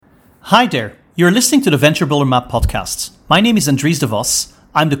Hi there, you're listening to the Venture Builder Map podcast. My name is Andries de Vos.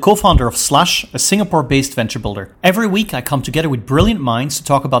 I'm the co-founder of Slash, a Singapore-based venture builder. Every week I come together with brilliant minds to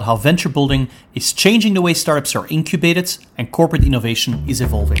talk about how venture building is changing the way startups are incubated and corporate innovation is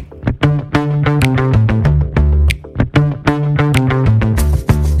evolving.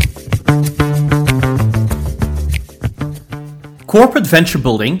 Corporate venture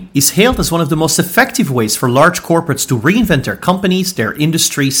building is hailed as one of the most effective ways for large corporates to reinvent their companies, their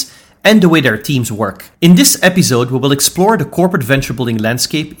industries, and the way their teams work. In this episode, we will explore the corporate venture building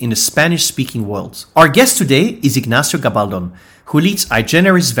landscape in the Spanish-speaking world. Our guest today is Ignacio Gabaldon, who leads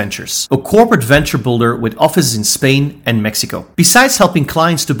iGeneris Ventures, a corporate venture builder with offices in Spain and Mexico. Besides helping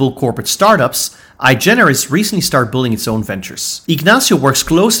clients to build corporate startups, iGeneris recently started building its own ventures. Ignacio works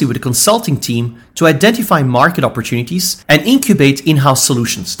closely with a consulting team to identify market opportunities and incubate in-house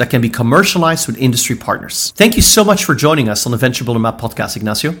solutions that can be commercialized with industry partners. Thank you so much for joining us on the Venture Builder Map podcast,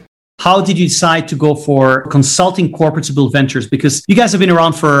 Ignacio. How did you decide to go for consulting corporates to build ventures? Because you guys have been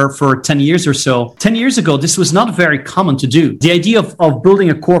around for 10 years or so. 10 years ago, this was not very common to do. The idea of building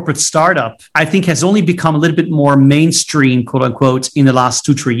a corporate startup, I think, has only become a little bit more mainstream, quote unquote, in the last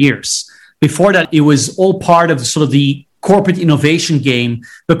 2-3 years. Before that, it was all part of the corporate innovation game.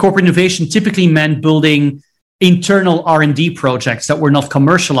 But corporate innovation typically meant building internal R&D projects that were not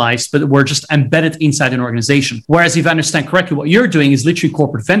commercialized, but were just embedded inside an organization. Whereas if I understand correctly, what you're doing is literally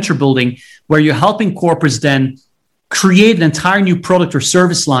corporate venture building, where you're helping corporates then create an entire new product or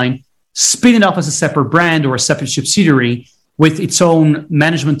service line, spin it up as a separate brand or a separate subsidiary with its own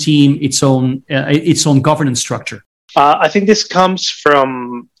management team, its own governance structure. I think this comes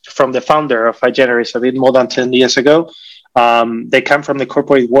from the founder of iGeneris a bit more than 10 years ago. They come from the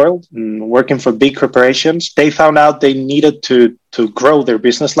corporate world, working for big corporations. They found out they needed to grow their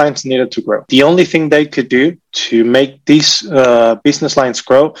business lines, needed to grow. The only thing they could do to make these business lines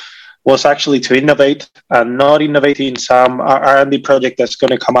grow was actually to innovate and not innovate in some R&D project that's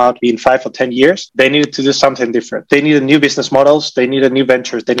going to come out in 5 or 10 years. They needed to do something different. They needed new business models. They needed new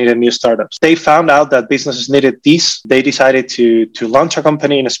ventures. They needed new startups. They found out that businesses needed this. They decided to launch a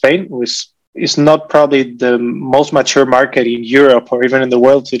company in Spain, which is not probably the most mature market in Europe or even in the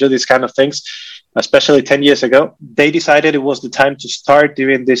world to do these kind of things, especially 10 years ago. They decided it was the time to start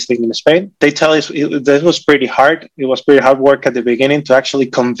doing this thing in Spain. They tell us this was pretty hard. It was pretty hard work at the beginning to actually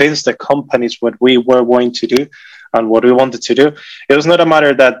convince the companies what we were going to do and what we wanted to do. It was not a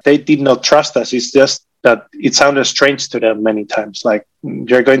matter that they did not trust us. It's just that it sounded strange to them many times. Like,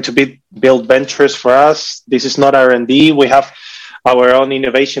 you're going to build ventures for us. This is not R&D. We have our own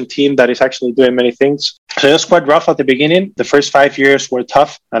innovation team that is actually doing many things. So it was quite rough at the beginning. The first 5 years were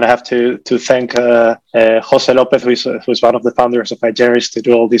tough. And I have to thank Jose Lopez, who's one of the founders of iGeneris, to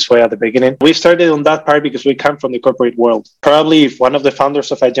do all this way at the beginning. We started on that part because we come from the corporate world. Probably if one of the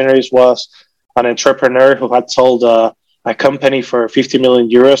founders of iGeneris was an entrepreneur who had sold a company for 50 million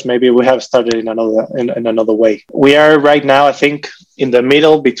euros, maybe we have started in another way. We are right now, I think, in the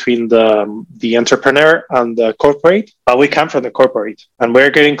middle between the entrepreneur and the corporate. But we come from the corporate, and we're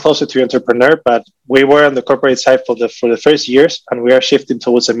getting closer to entrepreneur. But we were on the corporate side for the first years, and we are shifting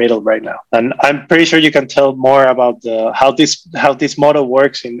towards the middle right now. And I'm pretty sure you can tell more about how this model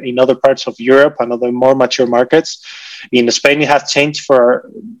works in other parts of Europe and other more mature markets. In Spain, it has changed for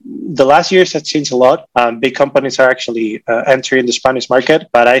the last years. Has changed a lot. Big companies are actually entering the Spanish market,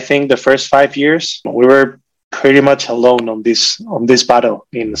 but I think the first 5 years we were pretty much alone on this battle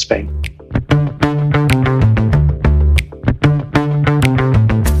in Spain.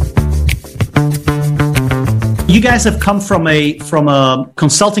 You guys have come from a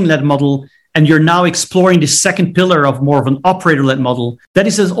consulting-led model, and you're now exploring the second pillar of more of an operator-led model. That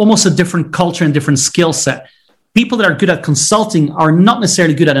is almost a different culture and different skill set. People that are good at consulting are not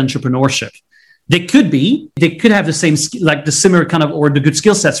necessarily good at entrepreneurship. They could have the same, like the similar kind of, or the good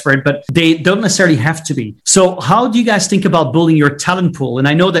skill sets for it, but they don't necessarily have to be. So how do you guys think about building your talent pool? And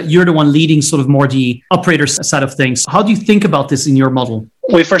I know that you're the one leading sort of more the operator side of things. How do you think about this in your model?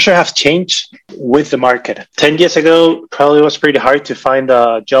 We for sure have changed with the market. 10 years ago, probably was pretty hard to find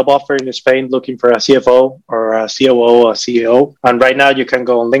a job offer in Spain looking for a CFO or a COO or CEO. And right now you can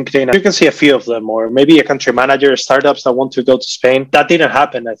go on LinkedIn and you can see a few of them, or maybe a country manager, startups that want to go to Spain. That didn't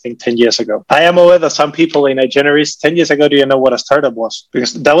happen, I think, 10 years ago. I am aware that some people in iGeneris 10 years ago didn't know what a startup was,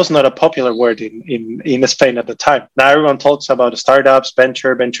 because that was not a popular word in Spain at the time. Now everyone talks about startups,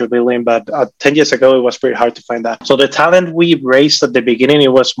 venture building, but 10 years ago, it was pretty hard to find that. So the talent we raised at the beginning,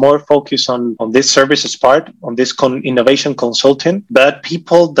 it was more focused on this services part, on this innovation consulting, but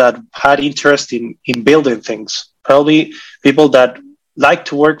people that had interest in building things, probably people that like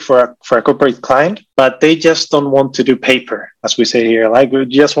to work for a corporate client, but they just don't want to do paper, as we say here. Like,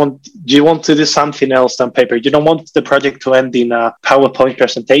 you want to do something else than paper. You don't want the project to end in a PowerPoint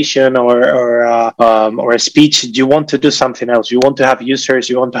presentation or a speech. You want to do something else. You want to have users.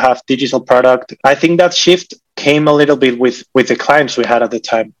 You want to have digital product. I think that shift came a little bit with the clients we had at the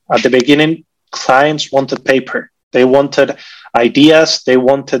time. At the beginning, clients wanted paper. They wanted ideas. They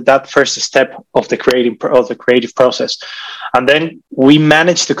wanted that first step of the creative process. And then we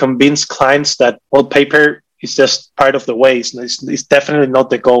managed to convince clients that, well, paper is just part of the way. It's definitely not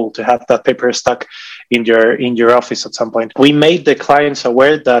the goal to have that paper stuck in your office at some point. We made the clients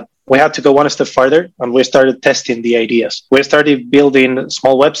aware that we had to go one step further, and we started testing the ideas. We started building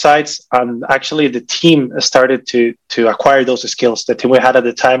small websites, and actually the team started to acquire those skills. The team we had at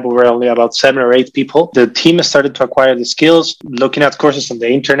the time, we were only about 7 or 8 people. The team started to acquire the skills, looking at courses on the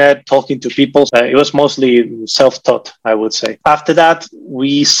internet, talking to people. It was mostly self-taught, I would say. After that,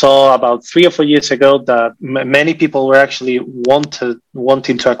 we saw about 3 or 4 years ago that many people were actually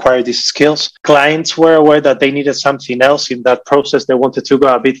wanting to acquire these skills. Clients were aware that they needed something else in that process. They wanted to go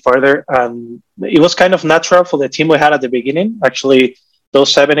a bit further, and it was kind of natural for the team we had at the beginning. Actually,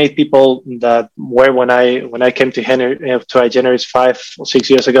 those 7-8 people that were when I came to iGenerist 5 or 6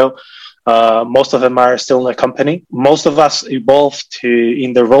 years ago, most of them are still in the company. Most of us evolved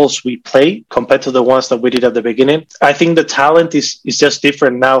in the roles we play compared to the ones that we did at the beginning. I think the talent is just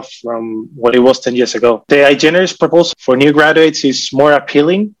different now from what it was 10 years ago. The iGenerist proposal for new graduates is more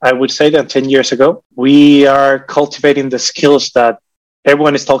appealing, I would say, than 10 years ago. We are cultivating the skills that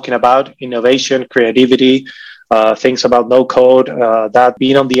everyone is talking about: innovation, creativity, things about no code, that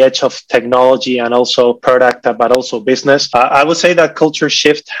being on the edge of technology and also product, but also business. I would say that culture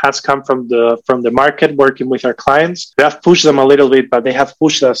shift has come from the market, working with our clients. We have pushed them a little bit, but they have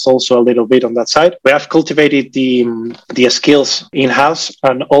pushed us also a little bit on that side. We have cultivated the skills in-house,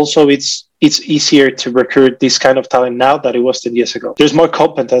 and also it's easier to recruit this kind of talent now than it was 10 years ago. There's more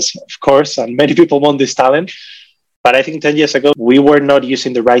competence, of course, and many people want this talent. But I think 10 years ago, we were not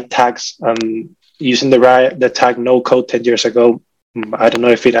using the right tags, and using the tag no code 10 years ago, I don't know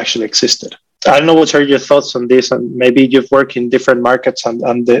if it actually existed. I don't know what are your thoughts on this, and maybe you've worked in different markets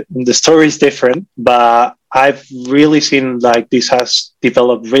and the story is different, but I've really seen like this has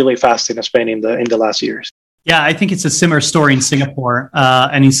developed really fast in Spain in the last years. Yeah, I think it's a similar story in Singapore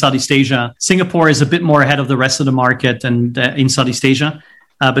and in Southeast Asia. Singapore is a bit more ahead of the rest of the market and in Southeast Asia.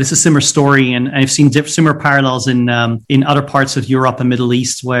 But it's a similar story, and I've seen similar parallels in other parts of Europe and Middle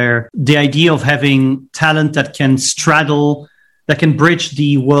East, where the idea of having talent that can bridge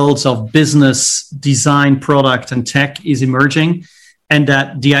the worlds of business, design, product, and tech is emerging, and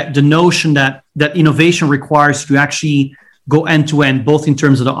that the notion that innovation requires to actually go end to end, both in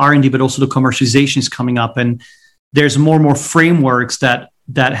terms of the R&D, but also the commercialization is coming up, and there's more and more frameworks that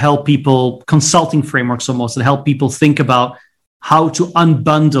help people, consulting frameworks almost, that help people think about how to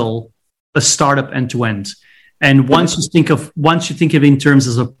unbundle a startup end to end. And once you think of it in terms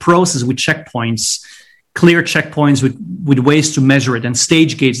of a process with checkpoints, clear checkpoints with ways to measure it, and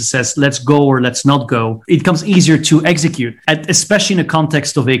stage gates that says, let's go or let's not go, it becomes easier to execute, especially in the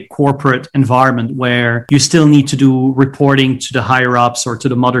context of a corporate environment where you still need to do reporting to the higher ups or to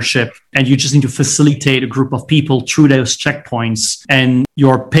the mothership, and you just need to facilitate a group of people through those checkpoints, and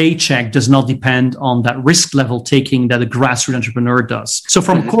your paycheck does not depend on that risk level taking that a grassroots entrepreneur does. So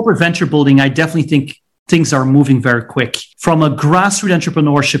from corporate venture building, I definitely think things are moving very quick. From a grassroots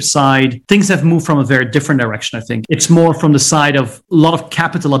entrepreneurship side, things have moved from a very different direction, I think. It's more from the side of a lot of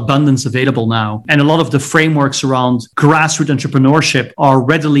capital abundance available now. And a lot of the frameworks around grassroots entrepreneurship are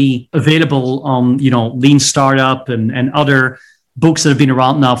readily available on, Lean Startup and other books that have been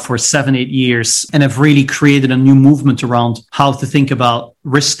around now for 7-8 years and have really created a new movement around how to think about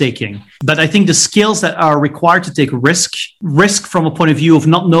risk-taking. But I think the skills that are required to take risk from a point of view of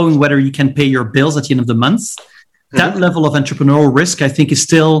not knowing whether you can pay your bills at the end of the month, that level of entrepreneurial risk, I think, is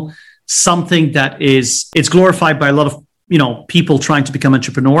still something that it's glorified by a lot of people trying to become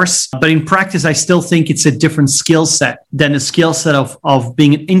entrepreneurs. But in practice, I still think it's a different skill set than the skill set of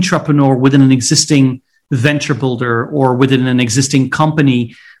being an intrapreneur within an existing venture builder or within an existing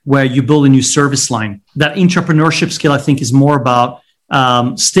company where you build a new service line. That entrepreneurship skill, I think, is more about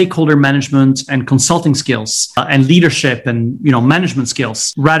stakeholder management and consulting skills and leadership and management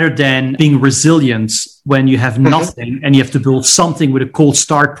skills, rather than being resilient when you have nothing and you have to build something with a cold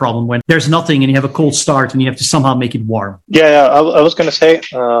start problem, when there's nothing and you have a cold start and you have to somehow make it warm. Yeah, I was going to say,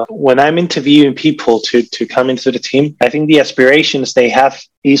 when I'm interviewing people to come into the team, I think the aspirations they have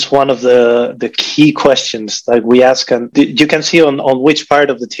is one of the key questions that we ask. And you can see on which part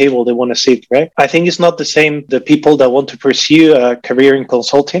of the table they want to sit, right? I think it's not the same, the people that want to pursue a career in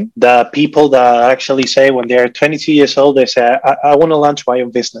consulting, the people that actually say when they're 22 years old, they say, I want to launch my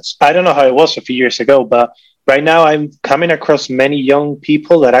own business. I don't know how it was a few years ago, but right now I'm coming across many young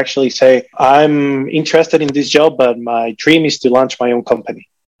people that actually say, I'm interested in this job, but my dream is to launch my own company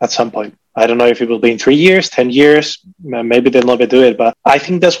at some point. I don't know if it will be in 3 years, 10 years, maybe they'll never do it. But I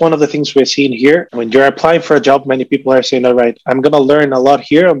think that's one of the things we're seeing here. When you're applying for a job, many people are saying, all right, I'm going to learn a lot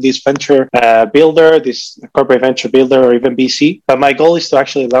here on this venture builder, this corporate venture builder, or even BC. But my goal is to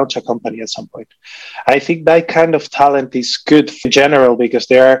actually launch a company at some point. I think that kind of talent is good in general because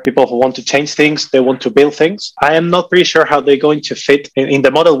there are people who want to change things. They want to build things. I am not pretty sure how they're going to fit in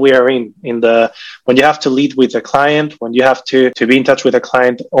the model we are in when you have to lead with a client, when you have to be in touch with a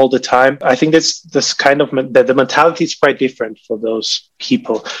client all the time. I think this kind of the mentality is quite different for those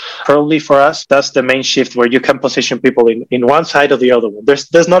people. Probably for us, that's the main shift where you can position people in one side or the other one.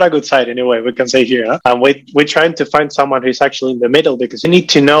 There's not a good side anyway, we can say here. Huh? And we're trying to find someone who's actually in the middle because you need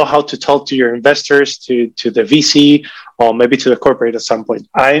to know how to talk to your investors, to the VC, or maybe to the corporate at some point.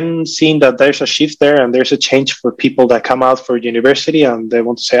 I'm seeing that there's a shift there and there's a change for people that come out for university and they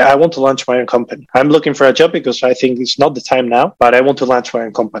want to say, I want to launch my own company. I'm looking for a job because I think it's not the time now, but I want to launch my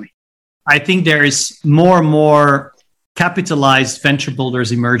own company. I think there is more and more capitalized venture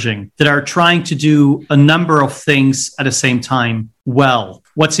builders emerging that are trying to do a number of things at the same time well.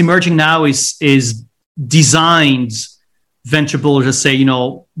 What's emerging now is designed venture builders that say,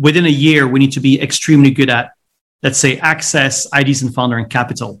 within a year, we need to be extremely good at, let's say, access, ideas and founder and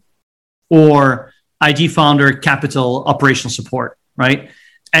capital, or ID founder, capital, operational support, right?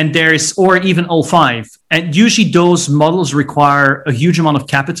 And or even all five. And usually those models require a huge amount of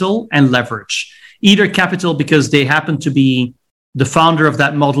capital and leverage. Either capital because they happen to be the founder of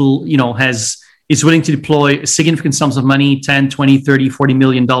that model, is willing to deploy significant sums of money, 10, 20, 30, $40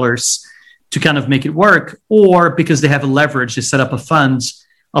 million to kind of make it work, or because they have a leverage, they set up a fund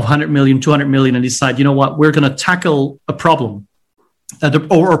of 100 million, 200 million and decide, we're going to tackle a problem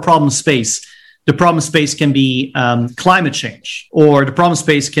or a problem space. The problem space can be climate change, or the problem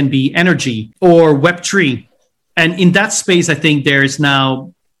space can be energy or Web3. And in that space, I think there's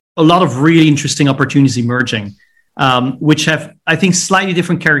now a lot of really interesting opportunities emerging, which have, I think, slightly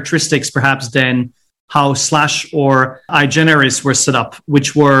different characteristics perhaps than how Slash or iGeneris were set up,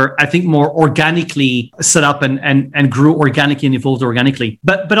 which were, I think, more organically set up and grew organically and evolved organically.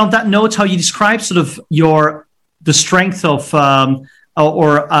 But on that note, how you describe sort of the strength of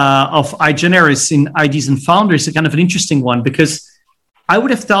iGeneris in IDs and founders is kind of an interesting one, because I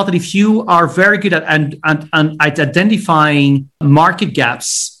would have thought that if you are very good at identifying market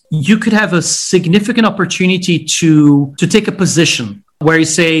gaps, you could have a significant opportunity to take a position where you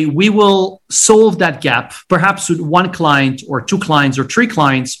say, we will solve that gap, perhaps with one client or two clients or three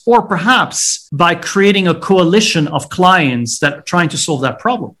clients, or perhaps by creating a coalition of clients that are trying to solve that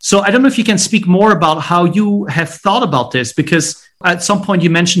problem. So I don't know if you can speak more about how you have thought about this, because at some point you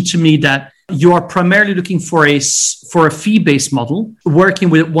mentioned to me that you are primarily looking for a fee-based model,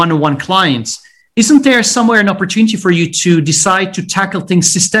 working with one-on-one clients. Isn't there somewhere an opportunity for you to decide to tackle things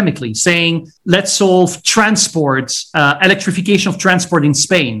systemically, saying, let's solve transport, electrification of transport in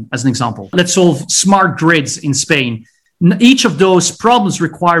Spain, as an example. Let's solve smart grids in Spain. Each of those problems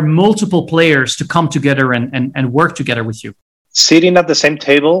require multiple players to come together and work together with you. Sitting at the same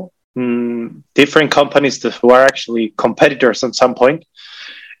table, different companies who are actually competitors at some point,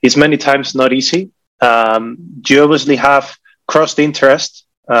 is many times not easy. You obviously have crossed interest.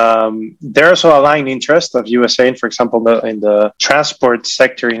 There's also aligned interest of you were saying, for example, in the transport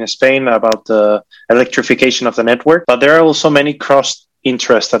sector in Spain about the electrification of the network. But there are also many crossed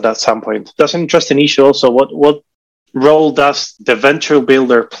interests at some point. That's an interesting issue also. What role does the venture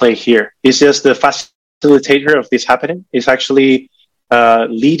builder play here? Is just the facilitator of this happening? Is actually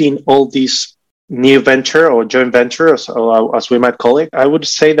leading all these new venture or joint venture, as we might call it? I would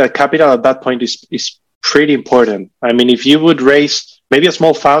say that capital at that point is pretty important. I mean, if you would raise maybe a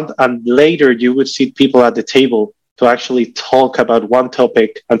small fund and later you would see people at the table to actually talk about one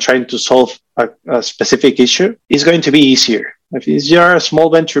topic and trying to solve a specific issue, it's going to be easier. If you're a small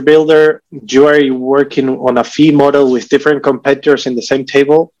venture builder, you are working on a fee model with different competitors in the same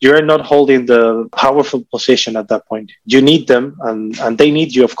table. You're not holding the powerful position at that point. You need them and they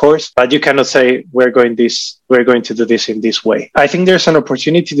need you, of course, but you cannot say we're going to do this in this way. I think there's an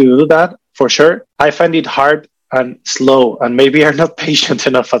opportunity to do that for sure. I find it hard and slow, and maybe are not patient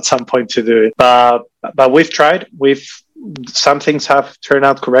enough at some point to do it. But we've tried. Some things have turned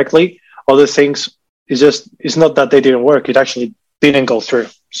out correctly. Other things, it's not that they didn't work. It actually didn't go through.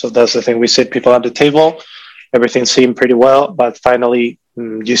 So that's the thing. We sit people at the table. Everything seemed pretty well, but finally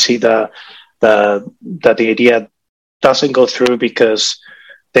you see that the idea doesn't go through because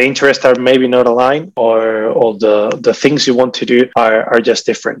the interests are maybe not aligned, or the things you want to do are just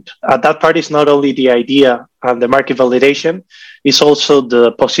different. At that part, it's not only the idea and the market validation, it's also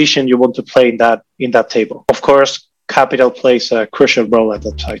the position you want to play in that table. Of course, capital plays a crucial role at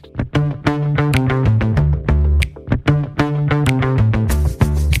that side.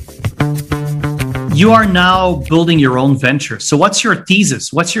 You are now building your own venture. So what's your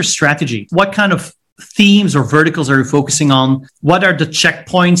thesis? What's your strategy? What kind of themes or verticals are you focusing on? What are the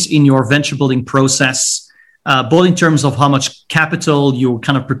checkpoints in your venture building process, both in terms of how much capital you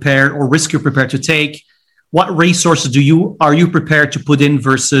kind of prepare or risk you're prepared to take? What resources are you prepared to put in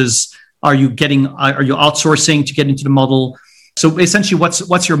versus are you outsourcing to get into the model? So essentially,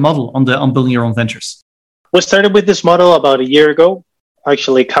 what's your model on building your own ventures? We started with this model about a year ago.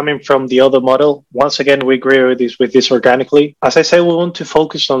 Actually, coming from the other model, once again, we grew with this organically. As I say, we want to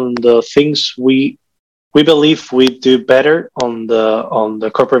focus on the things we believe we do better on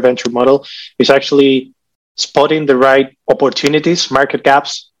the corporate venture model. Is actually spotting the right opportunities, market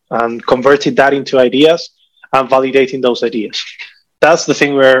gaps, and converting that into ideas and validating those ideas. That's the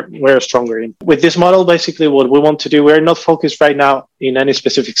thing we're stronger in. With this model, basically what we want to do, we're not focused right now in any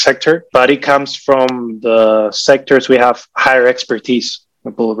specific sector, but it comes from the sectors we have higher expertise.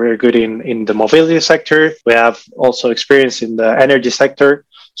 We're good in the mobility sector. We have also experience in the energy sector.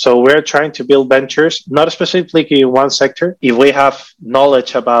 So we're trying to build ventures, not specifically in one sector. If we have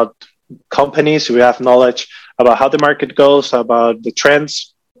knowledge about companies, we have knowledge about how the market goes, about the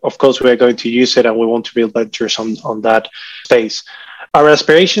trends, of course, we are going to use it and we want to build ventures on that space. Our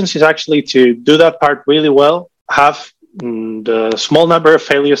aspirations is actually to do that part really well, have the small number of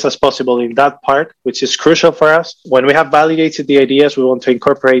failures as possible in that part, which is crucial for us. When we have validated the ideas, we want to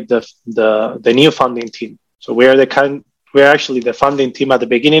incorporate the new funding team. So we're actually the funding team at the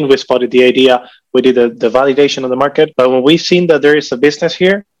beginning. We spotted the idea, we did the validation of the market. But when we've seen that there is a business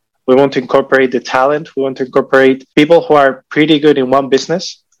here, we want to incorporate the talent. We want to incorporate people who are pretty good in one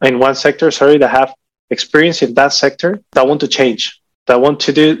business, in one sector, that have experience in that sector, that want to change, that want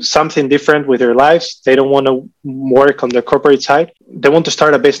to do something different with their lives. They don't want to work on the corporate side. They want to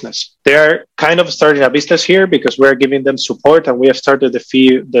start a business. They are kind of starting a business here because we're giving them support and we have started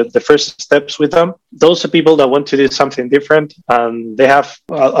the first steps with them. Those are people that want to do something different and they have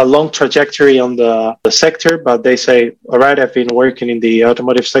a long trajectory on the sector, but they say, all right, I've been working in the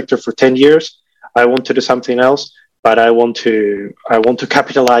automotive sector for 10 years. I want to do something else, but I want to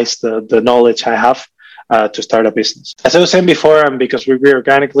capitalize the knowledge I have to start a business. As I was saying before, and because we grew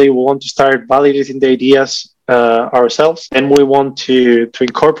organically, we want to start validating the ideas ourselves, and we want to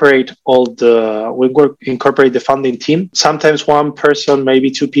incorporate incorporate the funding team. Sometimes one person,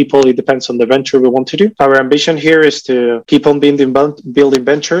 maybe two people. It depends on the venture we want to do. Our ambition here is to keep on building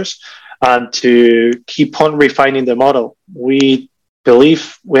ventures and to keep on refining the model. We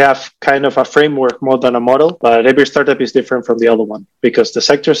believe we have kind of a framework more than a model, but every startup is different from the other one because the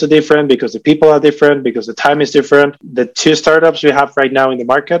sectors are different, because the people are different, because the time is different. The two startups we have right now in the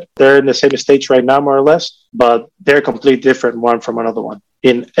market, they're in the same stage right now, more or less, but they're completely different one from another one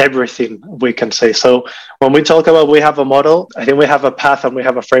in everything we can say. So when we talk about we have a model, I think we have a path and we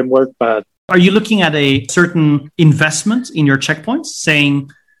have a framework, but... Are you looking at a certain investment in your checkpoints,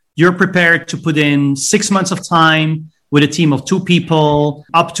 saying you're prepared to put in 6 months of time with a team of 2 people,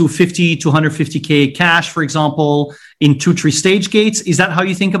 up to 50 to 150K cash, for example, in 2-3 stage gates? Is that how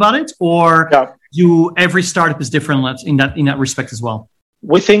you think about it? Or every startup is different in that respect as well?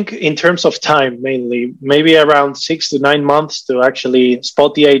 We think in terms of time, mainly, maybe around 6 to 9 months to actually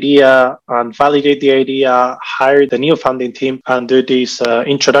spot the idea and validate the idea, hire the new funding team and do this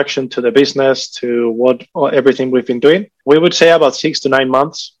introduction to the business, to everything we've been doing. We would say about 6 to 9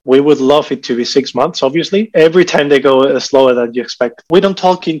 months. We would love it to be 6 months, obviously. Every time they go slower than you expect. We don't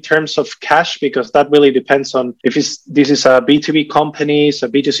talk in terms of cash because that really depends on if this is a B2B company, it's a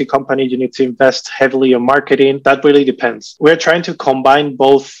B2C company, you need to invest heavily on marketing. That really depends. We're trying to combine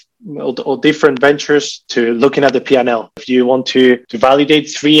both or different ventures to looking at the P&L. If you want to validate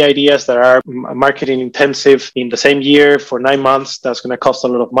 3 ideas that are marketing intensive in the same year for 9 months, that's going to cost a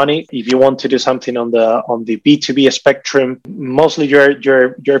lot of money. If you want to do something on the B2B spectrum, mostly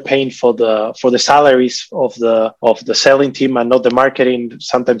you're paying for the salaries of the selling team and not the marketing.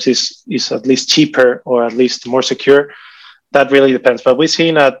 Sometimes is at least cheaper or at least more secure. That really depends. But we're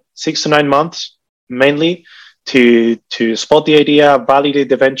seeing at 6 to 9 months mainly to spot the idea, validate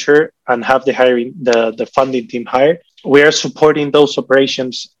the venture, and have the funding team hired. We are supporting those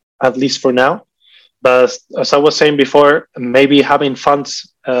operations at least for now. But as I was saying before, maybe having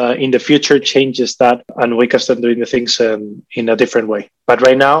funds in the future changes that, and we can start doing the things in a different way. But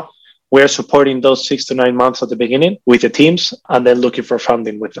right now, we're supporting those 6 to 9 months at the beginning with the teams, and then looking for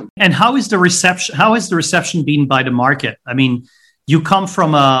funding with them. And how is the reception? How has the reception been by the market? I mean, you come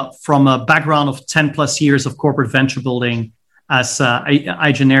from a background of 10 plus years of corporate venture building as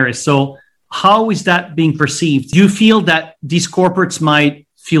iGeneris. So how is that being perceived? Do you feel that these corporates might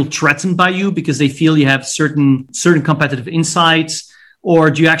feel threatened by you because they feel you have certain competitive insights?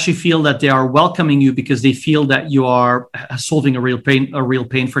 Or do you actually feel that they are welcoming you because they feel that you are solving a real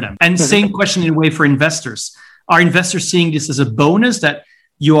pain for them? And same question in a way for investors. Are investors seeing this as a bonus that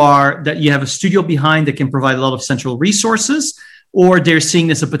you have a studio behind that can provide a lot of central resources? Or they're seeing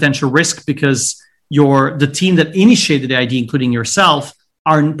this as a potential risk because the team that initiated the idea, including yourself,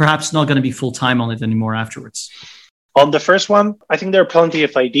 are perhaps not going to be full-time on it anymore afterwards? On the first one, I think there are plenty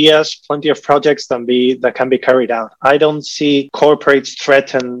of ideas, plenty of projects that can be carried out. I don't see corporates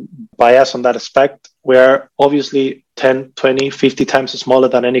threatened by us on that aspect. We're obviously 10, 20, 50 times smaller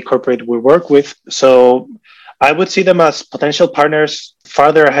than any corporate we work with. So I would see them as potential partners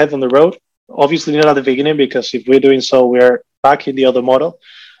farther ahead on the road. Obviously not at the beginning, because if we're doing so, we're back in the other model.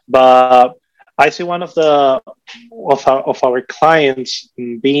 But I see one of our clients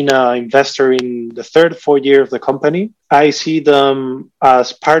being an investor in the 3rd, 4th year of the company. I see them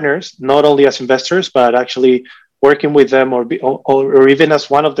as partners, not only as investors, but actually working with them or even as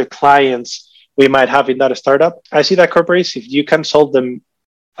one of the clients we might have in that startup. I see that corporates, if you can solve them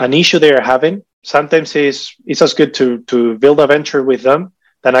an issue they are having, sometimes it's as good to build a venture with them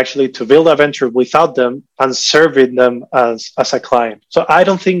than actually to build a venture without them and serving them as a client. So I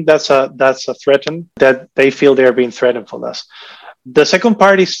don't think that's a threat that they feel they're being threatened for us. The second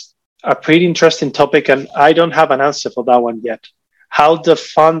part is a pretty interesting topic, and I don't have an answer for that one yet. How the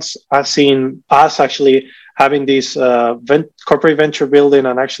funds are seeing us actually having this corporate venture building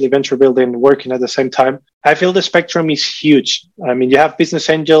and actually venture building working at the same time. I feel the spectrum is huge. I mean, you have business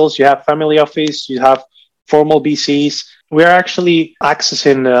angels, you have family office, you have formal VCs. We're actually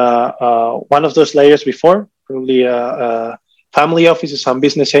accessing one of those layers before, probably family offices and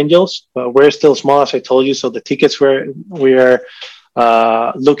business angels. We're still small, as I told you, so the tickets we are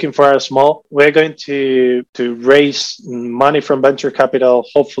looking for are small. We're going to raise money from venture capital,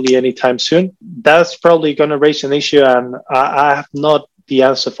 hopefully anytime soon. That's probably going to raise an issue, and I have not the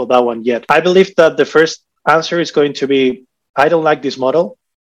answer for that one yet. I believe that the first answer is going to be, I don't like this model,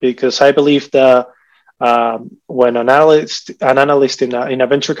 because I believe that when an analyst in a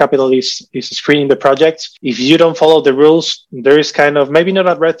venture capital is screening the projects, if you don't follow the rules, there is kind of maybe not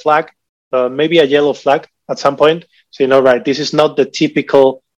a red flag, maybe a yellow flag at some point. So, right, this is not the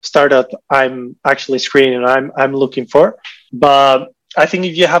typical startup I'm actually screening and I'm looking for. But I think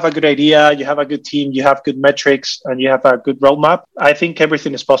if you have a good idea, you have a good team, you have good metrics, and you have a good roadmap, I think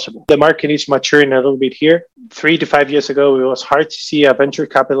everything is possible. The market is maturing a little bit here. 3 to 5 years ago, it was hard to see a venture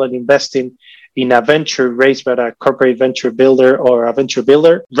capital investing in a venture raised by a corporate venture builder or a venture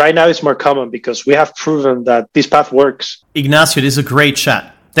builder. Right now, it's more common because we have proven that this path works. Ignacio, this is a great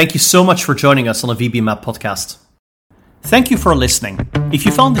chat. Thank you so much for joining us on the VBMap podcast. Thank you for listening. If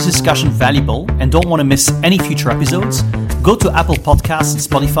you found this discussion valuable and don't want to miss any future episodes, go to Apple Podcasts and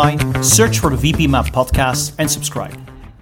Spotify, search for the VBMap podcast, and subscribe.